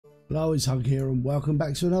Hello, it's Hug here and welcome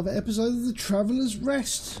back to another episode of the Traveller's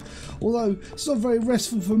Rest. Although it's not very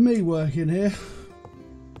restful for me working here.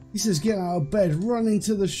 He says get out of bed, running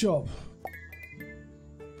to the shop.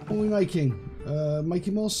 What are we making?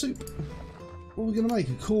 Making more soup. What are we going to make?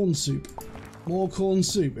 A corn soup. More corn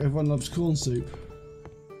soup. Everyone loves corn soup.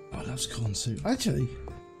 I love corn soup. Actually,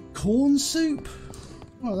 corn soup?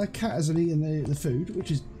 Well, that cat hasn't eaten the food,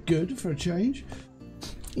 which is good for a change.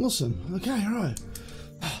 Awesome. Okay, right.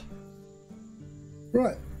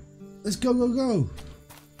 Right, let's go, go, go.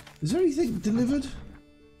 Is there anything delivered?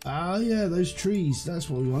 Ah, yeah, those trees. That's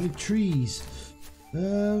what we wanted, trees.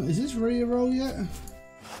 Is this ready to roll yet?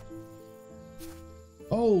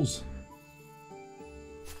 Bowls.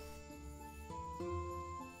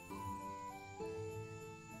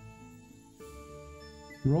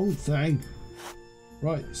 Wrong thing.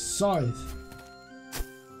 Right, scythe.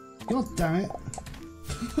 God damn it.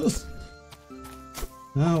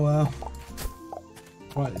 Oh well.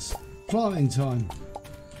 Right, it's planting time.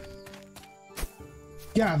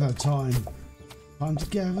 Gather time. Time to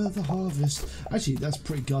gather the harvest. Actually, that's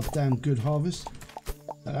pretty goddamn good harvest.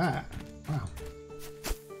 Look at that. Wow.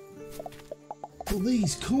 All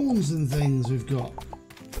these corns and things we've got.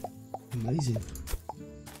 Amazing.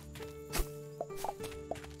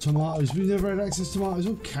 Tomatoes. We've never had access to tomatoes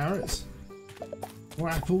or carrots. Or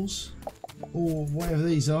apples. Or whatever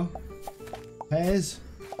these are. Pears.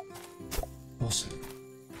 Awesome.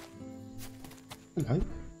 Hello.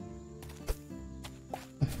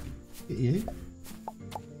 Get you.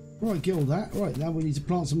 Right, get all that. Right, now we need to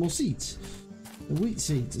plant some more seeds. The wheat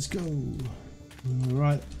seeds. Let's go.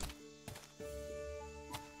 Alright.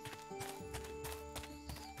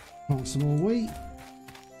 Plant some more wheat.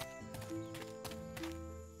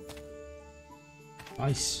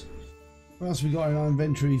 Nice. What else we got in our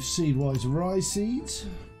inventory seed-wise? Rye seeds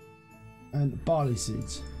and barley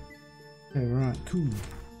seeds. Okay, right, cool.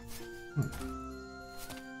 Right.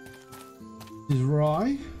 This is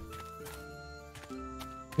rye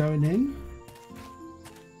going in.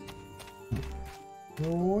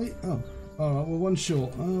 Right. Oh, all right. We're one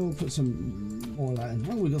short. Oh, we'll put some more of that in.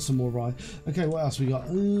 Oh, we got some more rye. Okay, what else we got?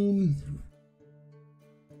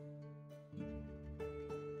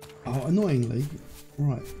 Oh, annoyingly,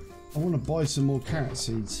 right. I want to buy some more carrot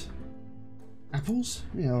seeds. Apples?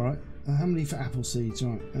 Yeah, all right. How many for apple seeds?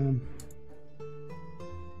 All right.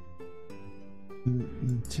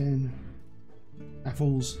 10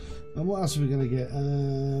 apples. And what else are we going to get?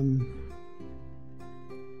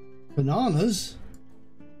 Bananas.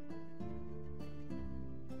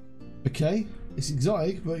 Okay, it's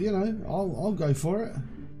exotic, but you know, I'll go for it.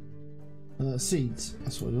 Seeds.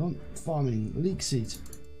 That's what we want. Farming. Leek seeds.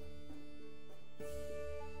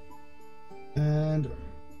 And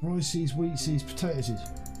rice seeds, wheat seeds, potato seeds.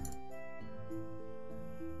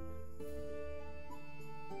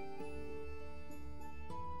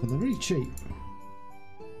 And they're really cheap.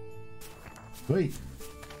 Sweet.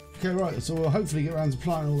 Okay, right, so we'll hopefully get around to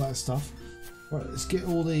planting all that stuff. Right, let's get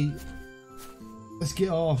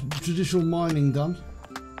our traditional mining done.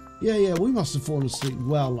 Yeah, we must have fallen asleep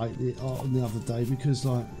well late the other day because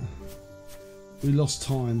like we lost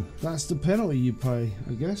time. That's the penalty you pay,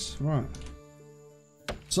 I guess. Right.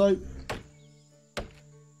 So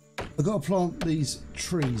I've got to plant these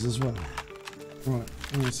trees as well. Right,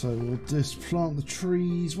 and so we'll just plant the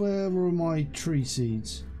trees. Where were my tree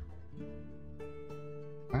seeds?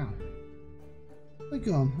 Wow. They're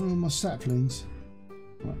gone. Where are my saplings?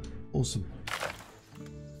 Right, awesome.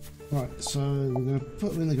 Right, so we're going to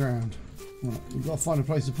put them in the ground. Right, we've got to find a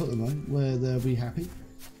place to put them though, where they'll be happy.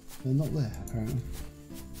 They're not there, apparently.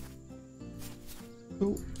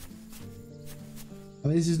 Cool. I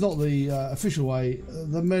mean, this is not the official way,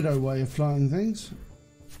 the meadow way of planting things.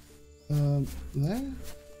 There.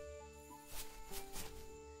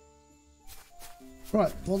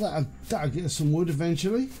 Right, well that'll get us some wood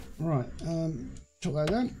eventually. Right, chop that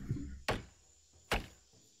down.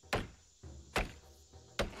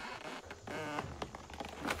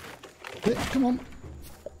 Come on,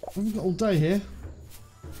 we've got all day here.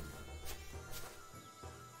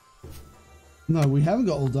 No, we haven't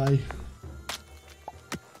got all day.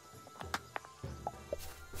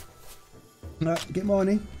 No, get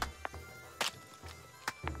mining.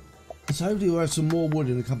 So hopefully we'll have some more wood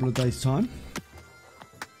in a couple of days' time.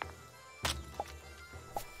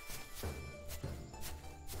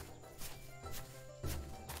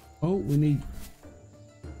 Oh, we need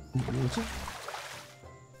water.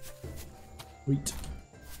 Wheat.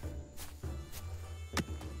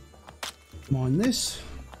 Mine this.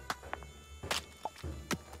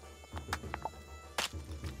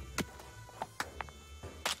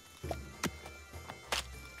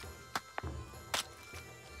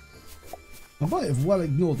 I might have well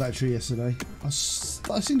ignored that tree yesterday. I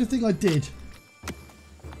seem to think I did.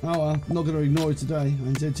 Oh well, I'm not going to ignore it today. I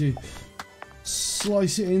intend to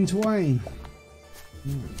slice it in twain.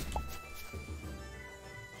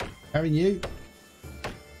 Having you.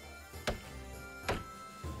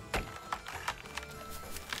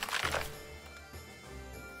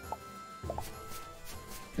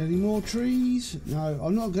 Any more trees? No,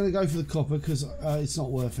 I'm not going to go for the copper because it's not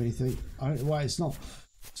worth anything. Well, it's not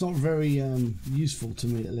very useful to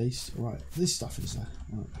me, at least. Right, this stuff is there.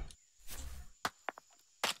 Right.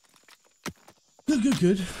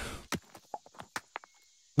 Good.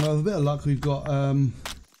 Well, with a bit of luck, we've got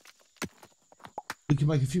we can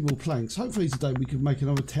make a few more planks. Hopefully today we can make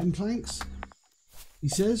another 10 planks. He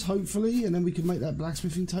says, hopefully, and then we can make that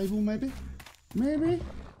blacksmithing table, maybe.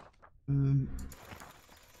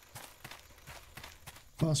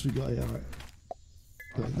 What else we got here? Right.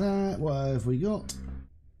 Got that. What have we got?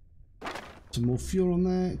 Some more fuel on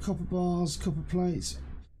there. Copper bars, copper plates.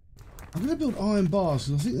 I'm going to build iron bars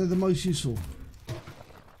because I think they're the most useful.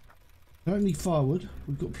 I don't need firewood.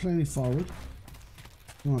 We've got plenty of firewood.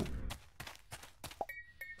 Right.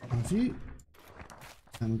 Have you?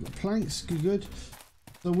 And we've got planks. Good.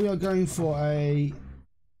 So we are going for a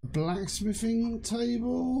blacksmithing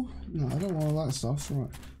table. No, I don't want all that stuff.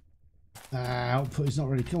 Right. Output is not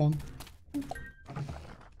ready. Come on.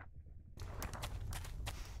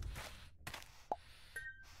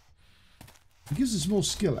 It gives us more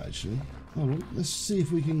skill, actually. Oh, let's see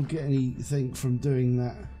if we can get anything from doing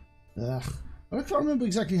that. I can't remember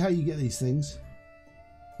exactly how you get these things.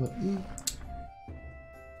 But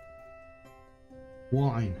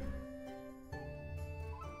wine.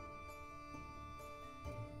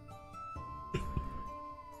 I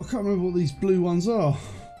can't remember what these blue ones are.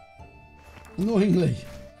 Annoyingly.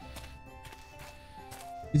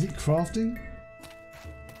 Is it crafting?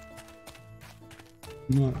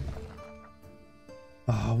 No.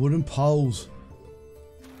 Ah, wooden poles.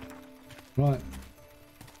 Right.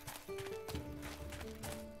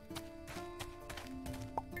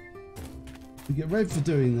 We get red for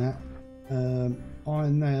doing that.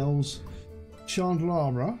 Iron nails.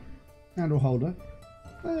 Chandelabra. Candle holder.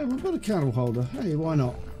 Yeah, we've got a candle holder. Hey, why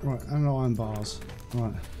not? Right, and iron bars.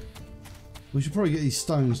 Right. We should probably get these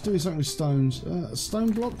stones. Doing something with stones.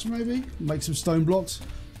 Stone blocks, maybe? Make some stone blocks.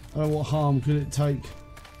 I don't know what harm could it take.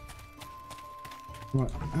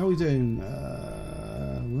 Right, how are we doing?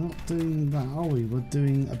 We're not doing that, are we? We're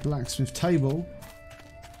doing a blacksmith table.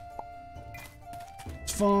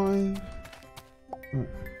 It's fine. Right.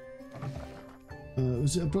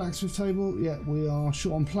 Was it a blacksmith table? Yeah, we are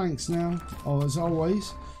short on planks now. Oh, as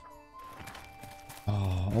always.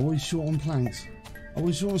 Oh, always short on planks.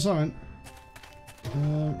 Always short on something.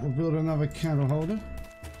 We'll build another candle holder.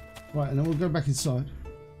 Right, and then we'll go back inside.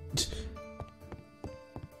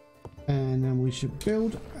 And then we should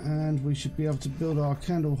build, and we should be able to build our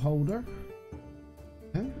candle holder.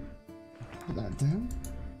 Okay, put that down.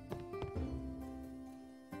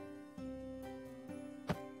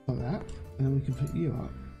 Like that. And then we can put you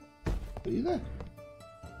up. Put you there.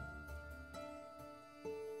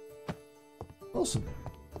 Awesome.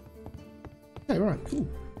 Okay, right, cool.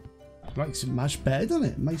 Makes it much better, doesn't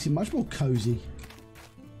it? Makes it much more cozy.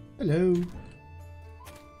 Hello.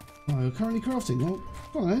 Oh, you're currently crafting. Well,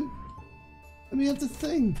 come on then. Let me have the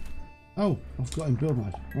thing. Oh, I've got in build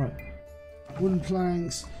mode. Right. Wooden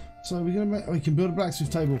planks. So we're gonna make. We can build a blacksmith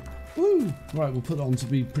table. Woo! Right, we'll put it on to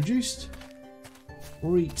be produced.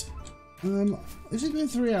 Great. Has it been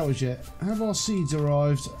 3 hours yet? Have our seeds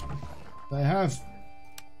arrived? They have.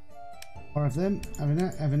 I have them. Having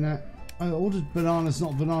that. Having that. I ordered bananas,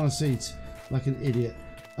 not banana seeds, like an idiot.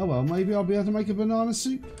 Oh well, maybe I'll be able to make a banana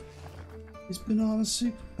soup. Is banana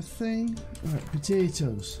soup a thing? Alright,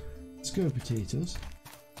 potatoes. Let's go with potatoes.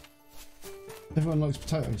 Everyone likes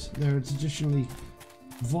potatoes. They're a traditionally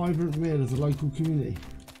vibrant meal of the local community.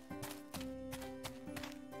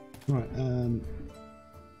 Right, and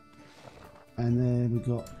then we've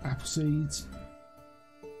got apple seeds.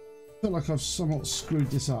 I feel like I've somewhat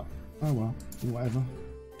screwed this up. Oh well, whatever.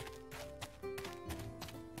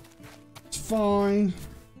 Fine.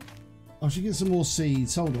 I should get some more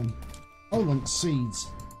seeds. Hold on, seeds.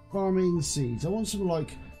 Farming seeds. I want some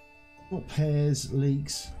like, not pears,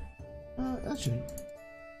 leeks. Actually,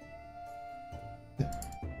 yeah.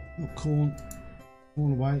 Not corn.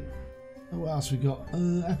 Corn away. Oh, what else we got?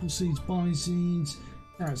 Apple seeds, barley seeds,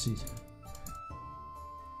 carrot seeds.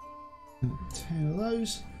 10 of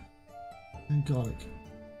those. And garlic.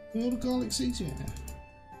 All the garlic seeds, yeah.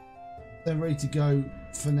 They're ready to go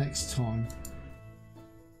for next time.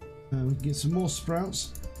 We can get some more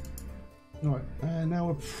sprouts. Right, and now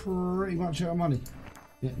we're pretty much out of money.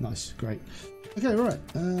 Yeah, nice, great. Okay, right,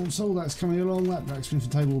 so all that's coming along. That blacksmithing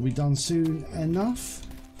table will be done soon enough.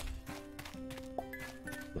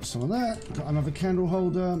 Got some of that. Got another candle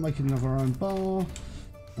holder, making another iron bar.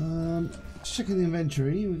 Checking the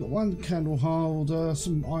inventory. We've got one candle holder,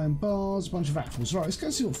 some iron bars, a bunch of apples. Right, let's go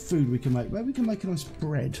see what food we can make. Maybe we can make a nice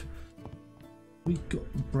bread. We got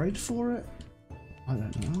bread for it? I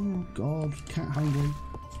don't know. Oh, God. Cat hungry.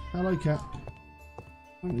 Hello, cat.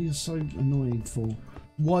 What are you so annoying for?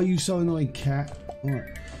 Why are you so annoying, cat?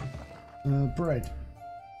 Alright. Bread.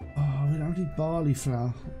 Oh, we don't need barley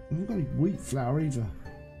flour. We haven't got any wheat flour either.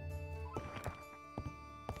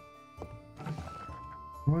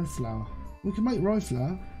 Rye flour. We can make rye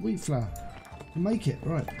flour. Wheat flour. We can make it.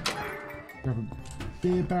 Right. Grab a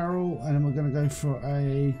beer barrel, and then we're going to go for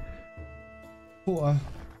a porter.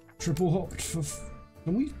 Triple hopped for...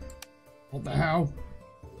 Can we? What the hell?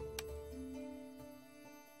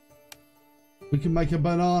 We can make a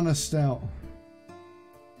banana stout.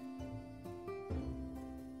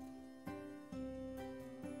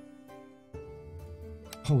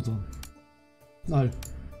 Hold on. No.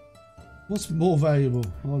 What's more valuable?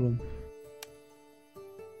 Hold on.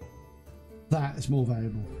 That is more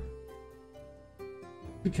valuable.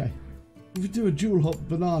 Okay. If we do a dual hop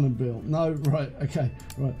banana build. No, right, okay,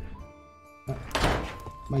 right.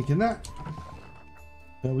 Making that.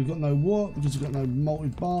 We've got no wort because we've got no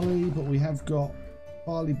malted barley, but we have got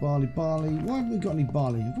barley. Why haven't we got any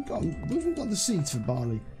barley? We've got the seeds for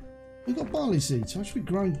barley. We've got barley seeds. I should be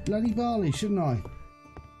growing bloody barley, shouldn't I?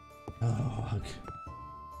 Oh, okay.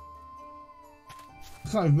 I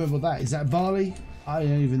can't remember what that is. That barley? I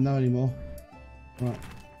don't even know anymore. Right.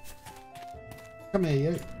 Come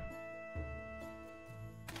here, you.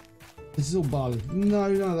 This is all barley.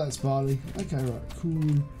 No, that's barley. Okay, right,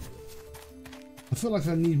 cool. I feel like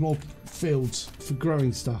I need more fields for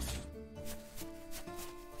growing stuff.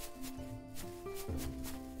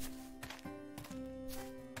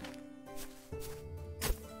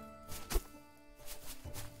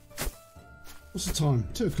 What's the time?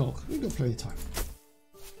 2 o'clock. We've got plenty of time.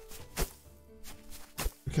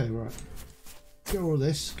 Okay, right. Get rid of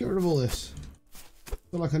this. Get rid of all this. I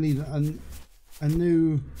feel like I need a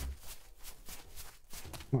new...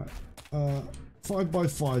 Right.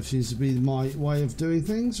 5x5 seems to be my way of doing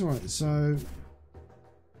things. Right, so...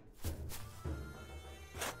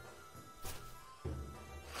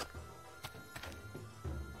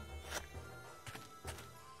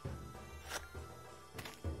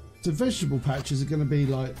 So vegetable patches are going to be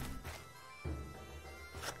like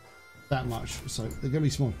that much, so they're going to be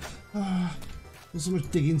small. There's so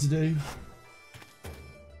much digging to do.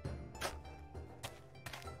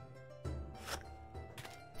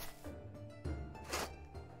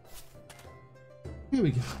 Here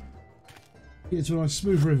we go. Get to a nice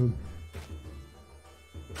smooth rhythm.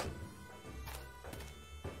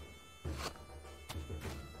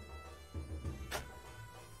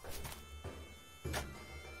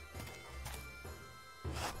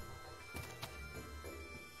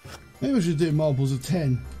 Maybe I should do multiples of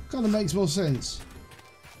 10. Kind of makes more sense.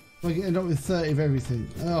 I can end up with 30 of everything.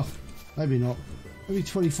 Oh, maybe not. Maybe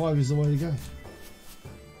 25 is the way to go.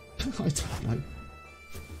 I don't know.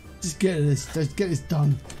 Just get this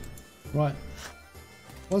done. Right.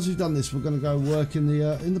 Once we've done this, we're going to go work in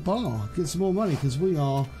the bar, get some more money because we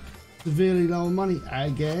are severely low on money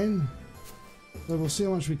again. So we'll see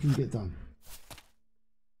how much we can get done.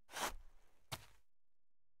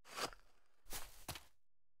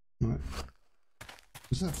 Right.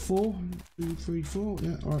 Is that 4? 2, 3, 4?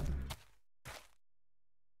 Yeah, alright.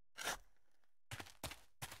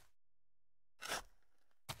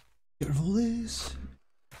 Get rid of all this.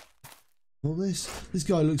 All this. This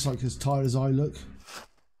guy looks like as tired as I look.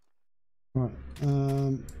 Right.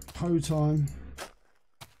 Hoe time.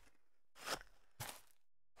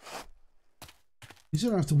 You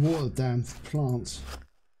still don't have to water the damn plants.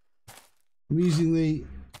 I'm using the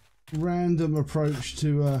random approach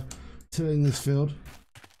to tilling this field.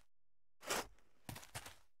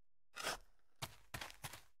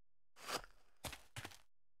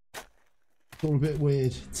 It's all a bit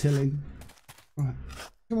weird tilling. Right,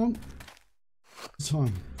 come on. What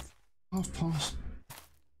time?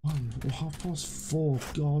 1:30 or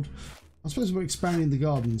 4:30. God, I suppose we're expanding the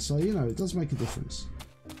garden, so you know it does make a difference.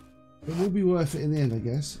 It will be worth it in the end, I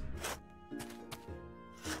guess.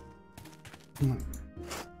 Right.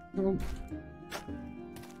 Come on.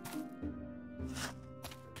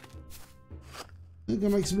 We're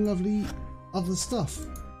gonna make some lovely other stuff.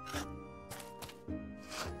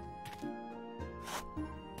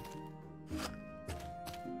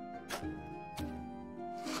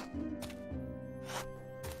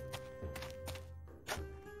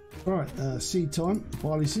 Right, seed time.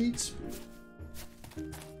 Barley seeds.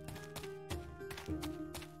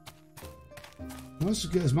 Let's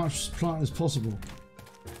get as much plant as possible.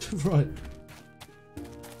 Right.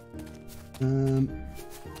 And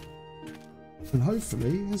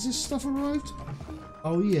hopefully, has this stuff arrived?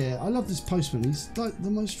 Oh yeah, I love this postman. He's like the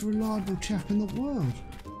most reliable chap in the world.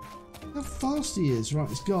 How fast he is. Right,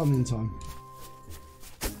 it's gardening time.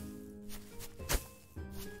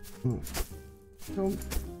 Right. Come on.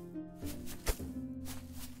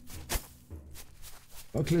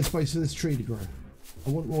 Got a clear space for this tree to grow. I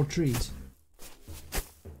want more trees.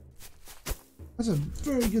 That's a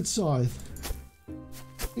very good scythe. There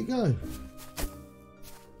you go.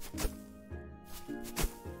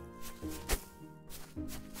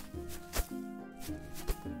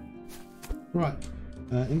 Right,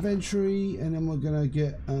 inventory, and then we're gonna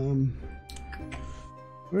get where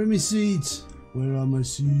are my seeds? Where are my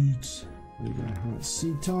seeds? There we go. Right,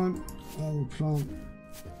 seed time. I will plant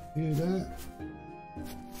here, there.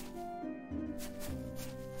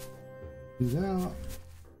 Do that.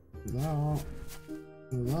 Do that.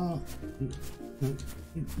 Do that.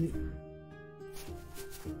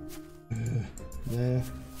 There.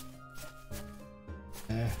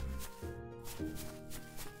 There.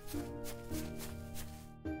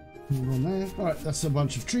 On there. Right, that's a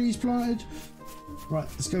bunch of trees planted. Right,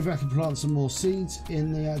 let's go back and plant some more seeds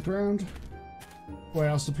in the ground. Where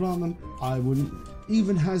else to plant them? I wouldn't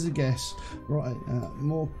even hazard a guess. Right,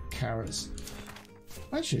 more carrots.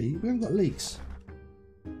 Actually, we haven't got leeks.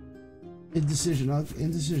 Indecision,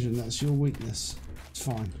 indecision, that's your weakness. It's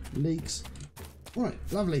fine. Leeks. Right,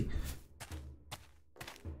 lovely.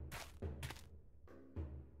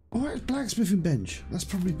 Oh, it's blacksmithing bench. That's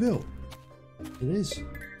probably built. It is.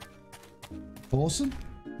 Awesome.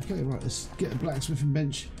 Okay, right, let's get a blacksmithing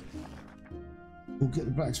bench. We'll get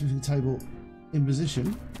the blacksmithing table in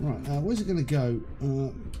position. Right, where's it going to go?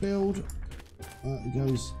 Build. It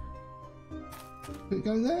goes. Can it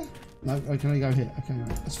go there? No, can I go here? Okay, right,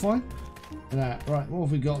 that's fine. Right, what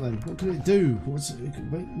have we got then? What can it do?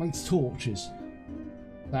 It makes torches.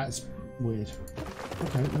 That's weird.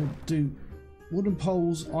 Okay, we'll do wooden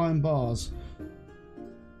poles, iron bars.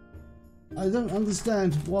 I don't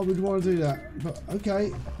understand why we'd want to do that, but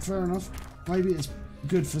okay, fair enough. Maybe it's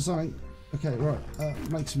good for something. Okay, right,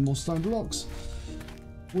 make some more stone blocks.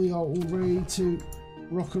 We are all ready to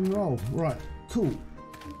rock and roll. Right, cool.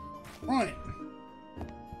 Right.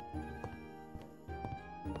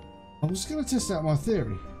 I was going to test out my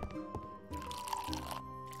theory.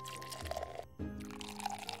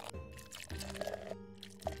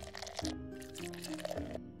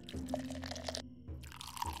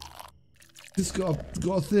 It's got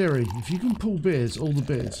a theory. If you can pull beers, all the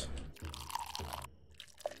beers,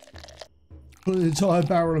 put an entire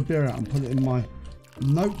barrel of beer out and put it in my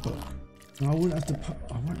notebook, and I wouldn't have to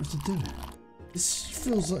do it. This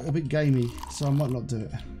feels like a bit gamey, so I might not do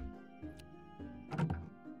it.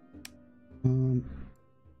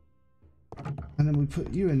 And then we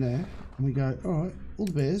put you in there, and we go, all right, all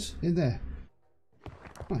the beers in there.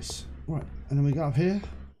 Nice. Right, and then we go up here.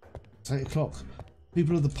 It's 8 o'clock.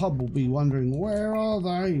 People of the pub will be wondering, where are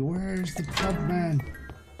they? Where's the pub man?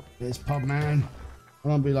 There's pub man.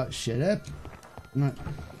 And I'll be like, shut up. Right.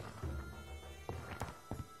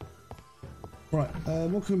 Right,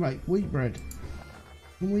 what can we make? Wheat bread.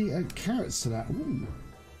 Can we add carrots to that? Ooh.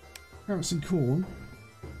 Carrots and corn.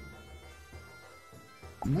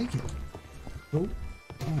 Make it. Cool.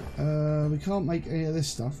 Right, we can't make any of this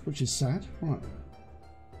stuff, which is sad. Right.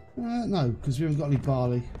 No, because we haven't got any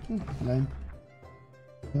barley. Lame.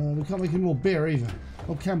 We can't make any more beer either.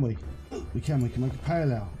 Oh, can we? We can make a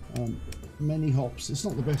pale ale. Many hops. It's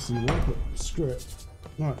not the best in the world, but screw it.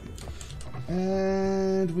 Right.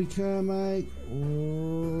 And we can make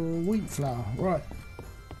wheat flour. Right.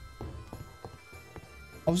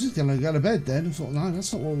 I was just going to go to bed then. I thought, no,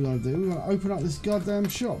 that's not what we're going to do. We're going to open up this goddamn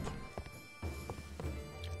shop.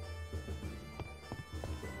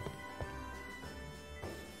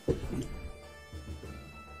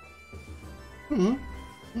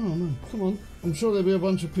 Oh no, come on. I'm sure there'll be a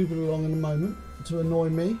bunch of people along in a moment to annoy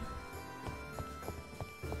me.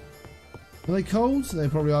 Are they cold? They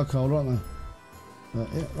probably are cold, aren't they?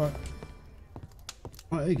 Yeah, right.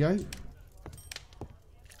 Right, there you go.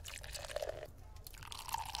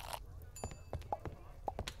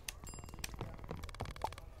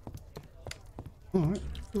 Alright,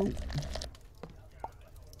 cool.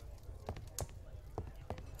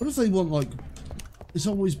 What if they want, like, it's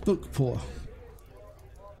always book pour?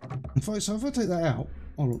 So if I take that out,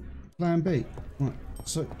 oh, plan B. Right,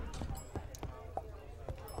 so.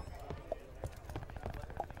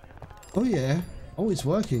 Oh yeah, Oh, it's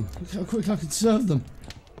working. Look how quick I can serve them.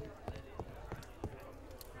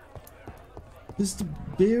 Does the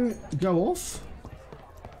beer go off?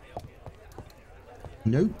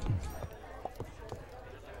 Nope.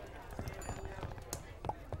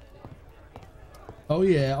 Oh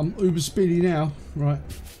yeah, I'm uber speedy now. Right.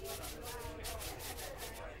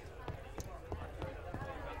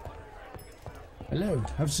 Hello,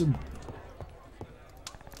 have some...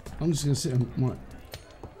 I'm just going to sit and... Right.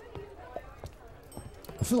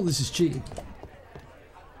 I feel this is cheating.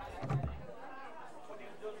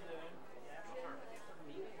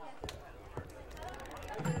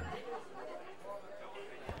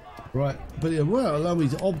 Right, but it will allow me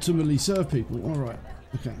to optimally serve people. Alright,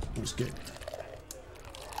 okay, that's good.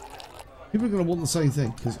 People are going to want the same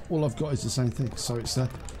thing, because all I've got is the same thing. So it's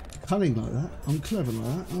cunning like that. I'm clever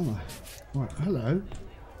like that, aren't I? Right, hello.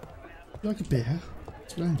 Would you like a beer?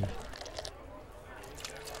 Splendid.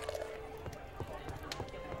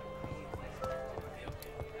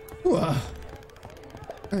 Ooh,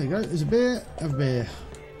 there you go, there's a beer, have a beer.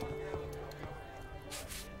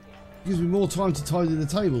 Gives me more time to tidy the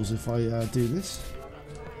tables if I do this.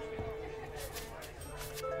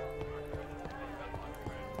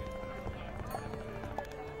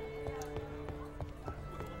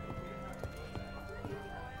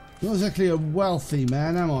 Not exactly a wealthy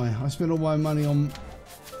man, am I? I spend all my money on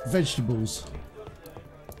vegetables.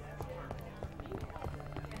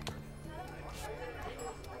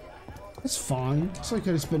 That's fine. It's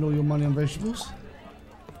okay to spend all your money on vegetables.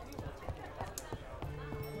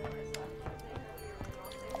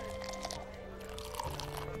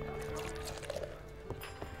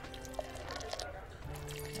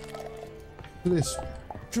 Look at this.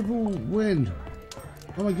 Triple win.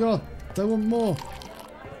 Oh my god. They want more.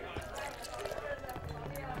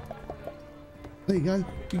 There you go.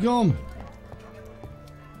 You're gone.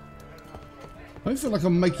 I don't feel like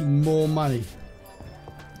I'm making more money.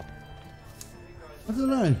 I don't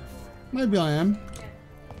know. Maybe I am.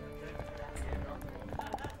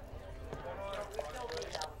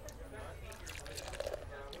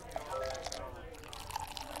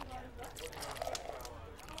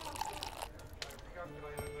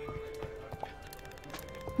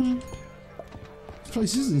 This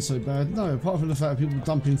place isn't so bad. No, apart from the fact people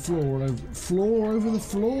dumping floor over the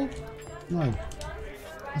floor. No,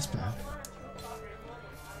 that's bad.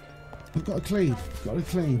 I've got to clean. Got to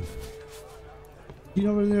clean. You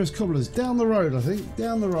know where the nearest cobbler's? Down the road, I think.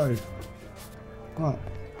 Down the road. Right.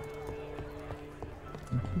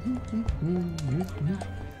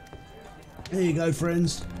 There you go,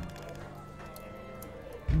 friends.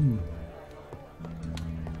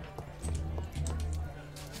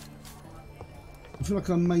 I feel like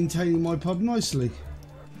I'm maintaining my pub nicely.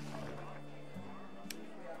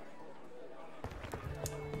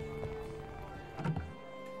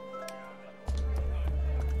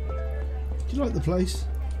 Do you like the place?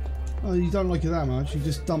 Oh, you don't like it that much. You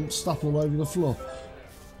just dump stuff all over the floor.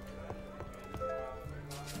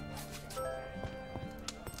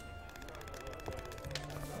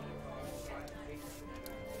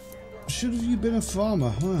 Should have you been a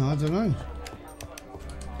farmer? Well, I don't know.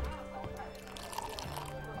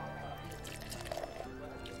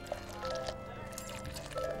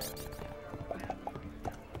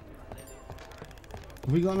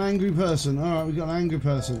 Have we got an angry person? Alright, we got an angry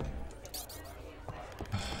person.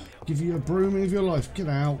 Give you a brooming of your life. Get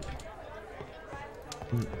out.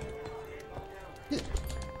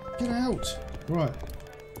 Get out. Right.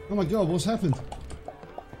 Oh my god, what's happened?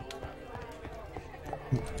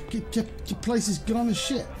 Your place is gone as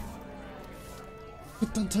shit.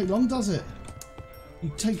 It doesn't take long, does it?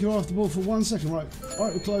 You take her off the ball for 1 second. Right.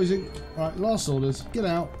 Right, we're closing. Right, last orders. Get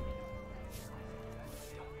out.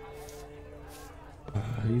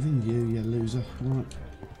 Even you loser. Right.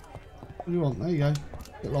 What do you want? There you go.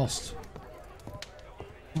 Get lost.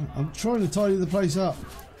 Right, I'm trying to tidy the place up.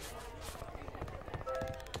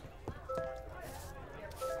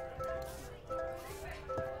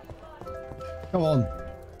 Come on.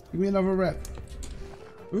 Give me another rep.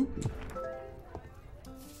 Ooh.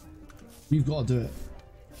 You've got to do it.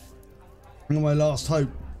 Bring my last hope.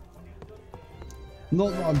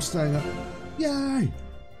 Not that I'm staying up. Yay!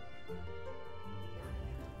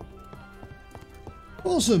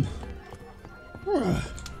 Awesome.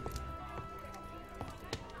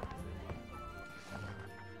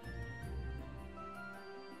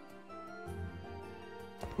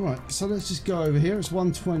 Right, so let's just go over here. It's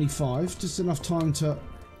 1:25, just enough time to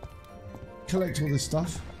collect all this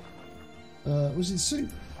stuff. Was it soup?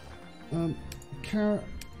 Carrot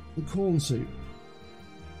and corn soup.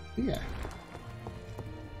 Yeah.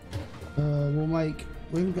 We'll make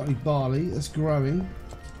we haven't got any barley. That's growing.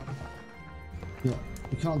 Yeah,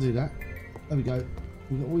 we can't do that. There we go.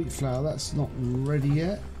 We've got wheat flour. That's not ready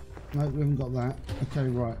yet. No, we haven't got that. Okay,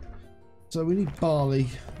 right. So we need barley.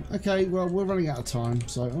 Okay, well, we're running out of time.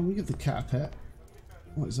 So I'm going to give the cat a pet.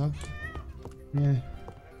 What, Zug? Yeah.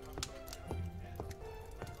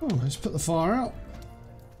 Oh, let's put the fire out.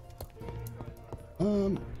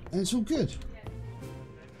 And it's all good.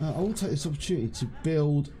 I will take this opportunity to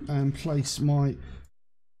build and place my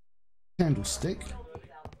candlestick.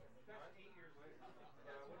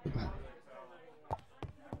 Look at that.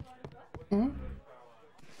 Alright.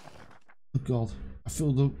 Oh god, I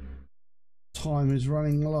feel the time is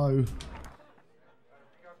running low.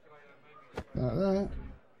 Like that.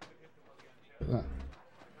 Like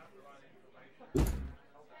that.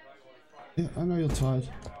 Yeah, I know you're tired.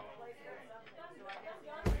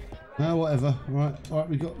 No, whatever. Right,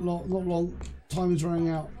 we've got not long. Time is running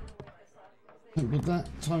out. Thank God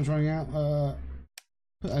that. Time's running out.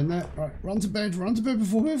 Put that in there. Right, run to bed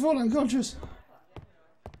before we fall unconscious.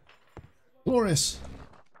 Glorious.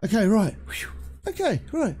 Okay, right. Okay,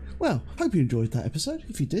 right. Well, hope you enjoyed that episode.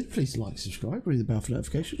 If you did, please like, subscribe, ring the bell for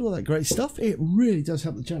notifications, all that great stuff. It really does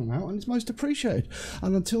help the channel out and it's most appreciated.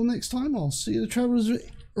 And until next time, I'll see you at the Traveller's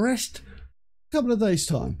Rest a couple of days'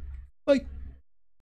 time. Bye.